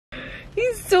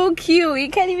so cute. You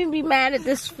can't even be mad at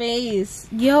this face.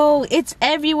 Yo, it's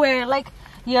everywhere. Like,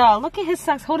 yo, look at his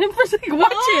socks. Hold him for a second.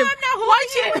 Watch him.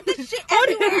 Watch him. With the shit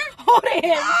everywhere. Hold him.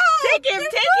 No, take him.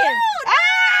 Take him. Ah!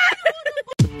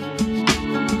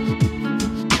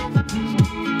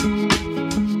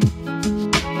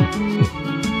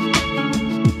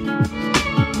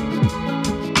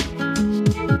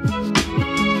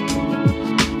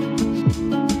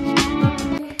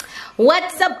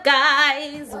 What's up,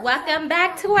 guys? Welcome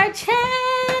back to our channel.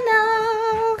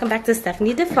 Welcome back to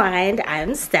Stephanie Defined.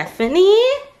 I'm Stephanie.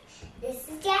 This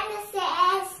is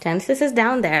Genesis. Genesis is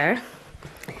down there.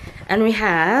 And we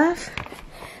have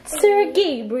Sir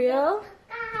Gabriel.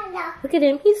 Look at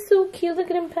him. He's so cute. Look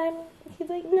at him, Pam. He's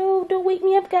like, no, don't wake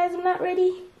me up, guys. I'm not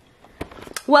ready.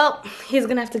 Well, he's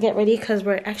gonna have to get ready because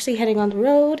we're actually heading on the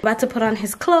road. About to put on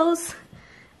his clothes.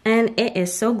 And it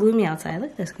is so gloomy outside.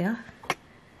 Look at this, girl.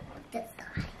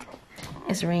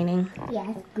 It's raining.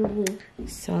 Yes, gloomy.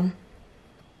 So,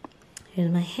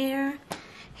 here's my hair.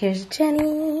 Here's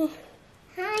Jenny.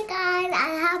 Hi guys, I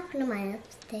have put on my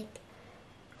lipstick.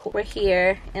 We're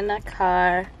here in the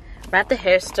car. We're at the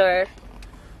hair store.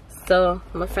 So,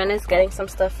 my friend is getting some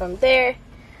stuff from there.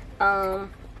 I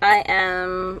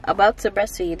am about to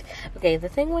breastfeed. Okay, the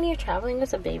thing when you're traveling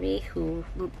with a baby who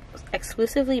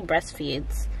exclusively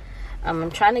breastfeeds,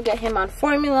 I'm trying to get him on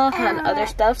formula and other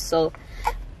stuff, so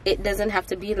it doesn't have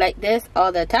to be like this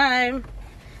all the time,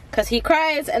 because he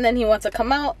cries and then he wants to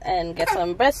come out and get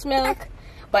some breast milk.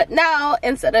 But now,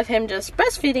 instead of him just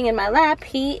breastfeeding in my lap,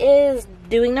 he is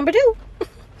doing number 2.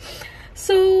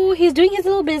 So he's doing his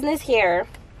little business here.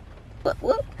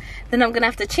 Then I'm gonna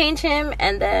have to change him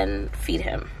and then feed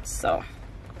him. So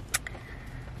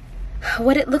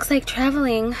what it looks like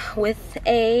traveling with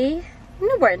a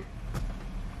newborn.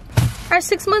 Are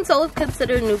 6 months old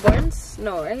considered newborns?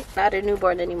 No, right? Not a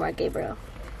newborn anymore, Gabriel.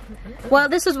 Well,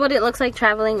 this is what it looks like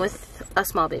traveling with a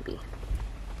small baby.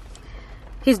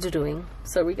 He's doo-dooing,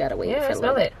 so we gotta wait for a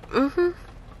little bit.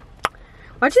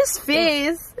 Watch his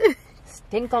face.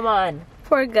 Stink, come on.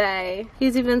 Poor guy.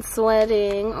 He's even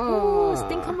sweating. Oh,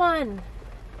 Stink, come on.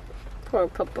 Poor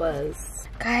papas.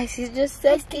 Guys, he's just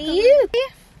so cute.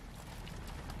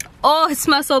 Oh, it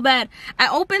smells so bad. I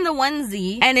opened the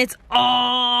onesie and it's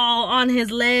all on his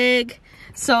leg.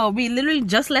 So we literally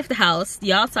just left the house.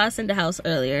 Y'all saw us in the house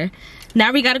earlier.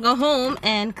 Now we gotta go home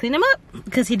and clean him up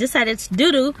because he decided to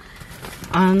doo-doo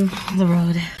on the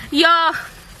road. Y'all,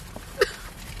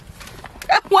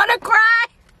 I wanna cry.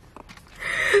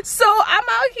 So I'm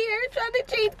out here trying to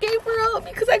change Gabriel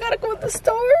because I gotta go to the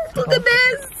store. Look at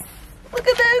this. Look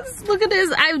at this. Look at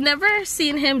this. I've never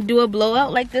seen him do a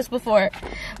blowout like this before.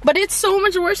 But it's so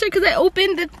much worse because I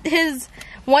opened his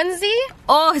onesie.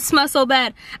 Oh, it smells so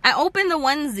bad. I opened the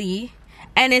onesie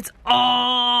and it's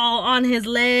all on his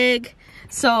leg.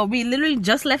 So we literally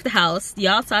just left the house.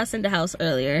 Y'all saw us in the house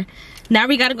earlier. Now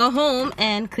we gotta go home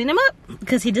and clean him up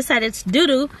because he decided to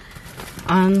doo-doo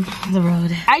on the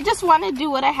road. I just want to do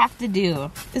what I have to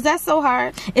do. Is that so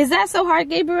hard? Is that so hard,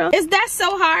 Gabriel? Is that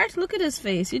so hard? Look at his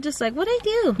face. You're just like, what'd I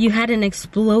do? You had an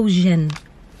explosion.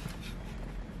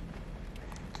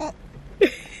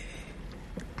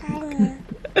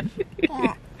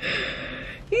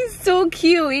 He's so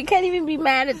cute. You can't even be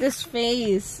mad at this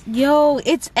face. Yo,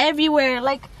 it's everywhere.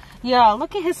 Like, yo,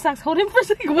 look at his socks. Hold him for a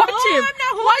second. Watch him.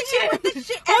 Watch him. With the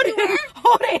shit everywhere.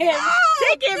 Hold him. No,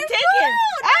 take him. Take him.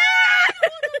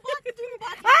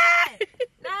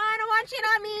 No, I don't want shit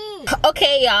on me.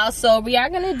 Okay, y'all. So we are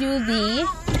gonna do the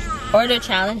order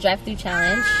challenge, drive-through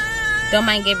challenge. Don't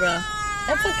mind Gabriel.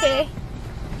 That's okay.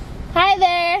 Hi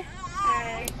there.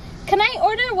 Hi. Can I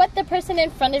order what the person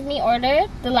in front of me ordered?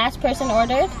 The last person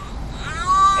ordered?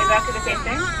 Exactly the same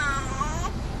thing?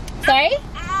 Sorry?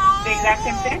 The exact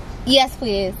same thing? Yes,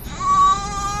 please.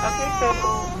 Okay, so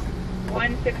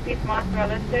 160 small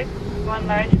salad sticks, 1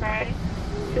 large fry,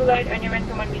 2 large onion rings,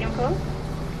 and 1 medium coke.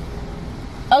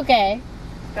 Okay.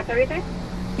 That's everything?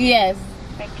 Yes.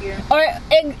 Thank you. Or,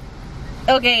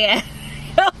 okay, yeah.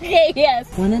 Okay,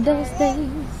 yes. One of those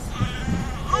things.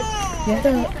 You have the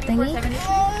thingy?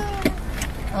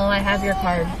 Oh, I have your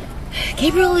card.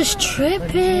 Gabriel is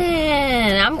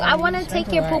tripping. I want to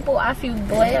take your poo-poo off you,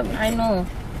 boy. I know.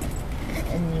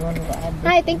 And you want to go ahead?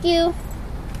 Hi, thank you.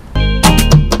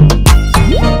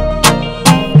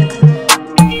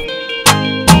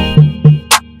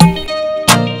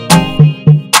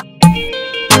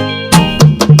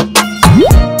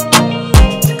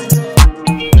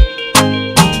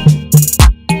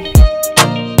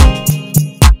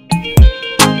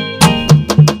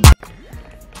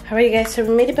 Alright guys, so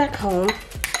we made it back home.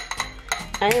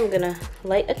 I am gonna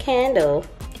light a candle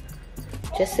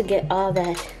just to get all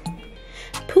that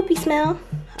poopy smell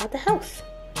out the house.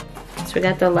 So we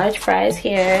got the large fries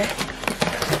here.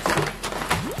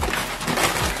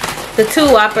 The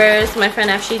 2 Whoppers. My friend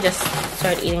actually just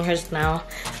started eating hers now.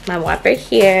 My Whopper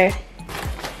here.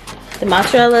 The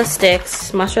mozzarella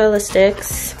sticks. Let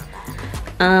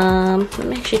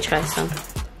me actually try some.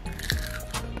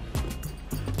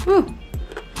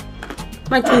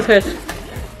 My tooth hurts.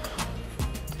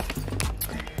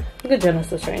 Look at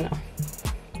Genesis right now.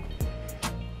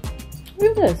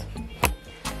 Look at this.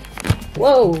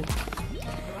 Whoa.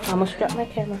 I almost dropped my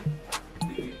camera.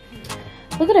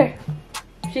 Look at her.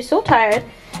 She's so tired.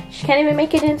 She can't even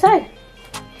make it inside.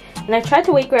 And I tried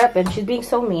to wake her up and she's being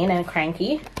so mean and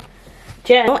cranky.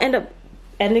 Jen, don't end up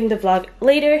ending the vlog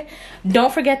later.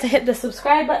 Don't forget to hit the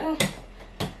subscribe button.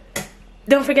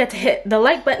 Don't forget to hit the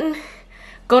like button.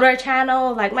 Go to our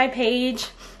channel, like my page,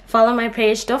 follow my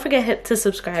page. Don't forget to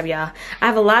subscribe, y'all. I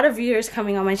have a lot of viewers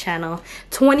coming on my channel.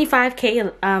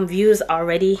 25K views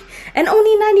already. And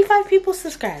only 95 people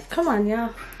subscribe. Come on,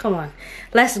 y'all. Come on.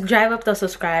 Let's drive up those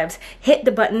subscribes. Hit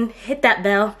the button. Hit that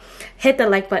bell. Hit the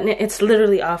like button. It's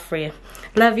literally all free.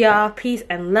 Love y'all. Peace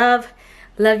and love.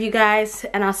 Love you guys.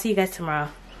 And I'll see you guys tomorrow.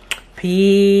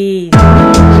 Peace.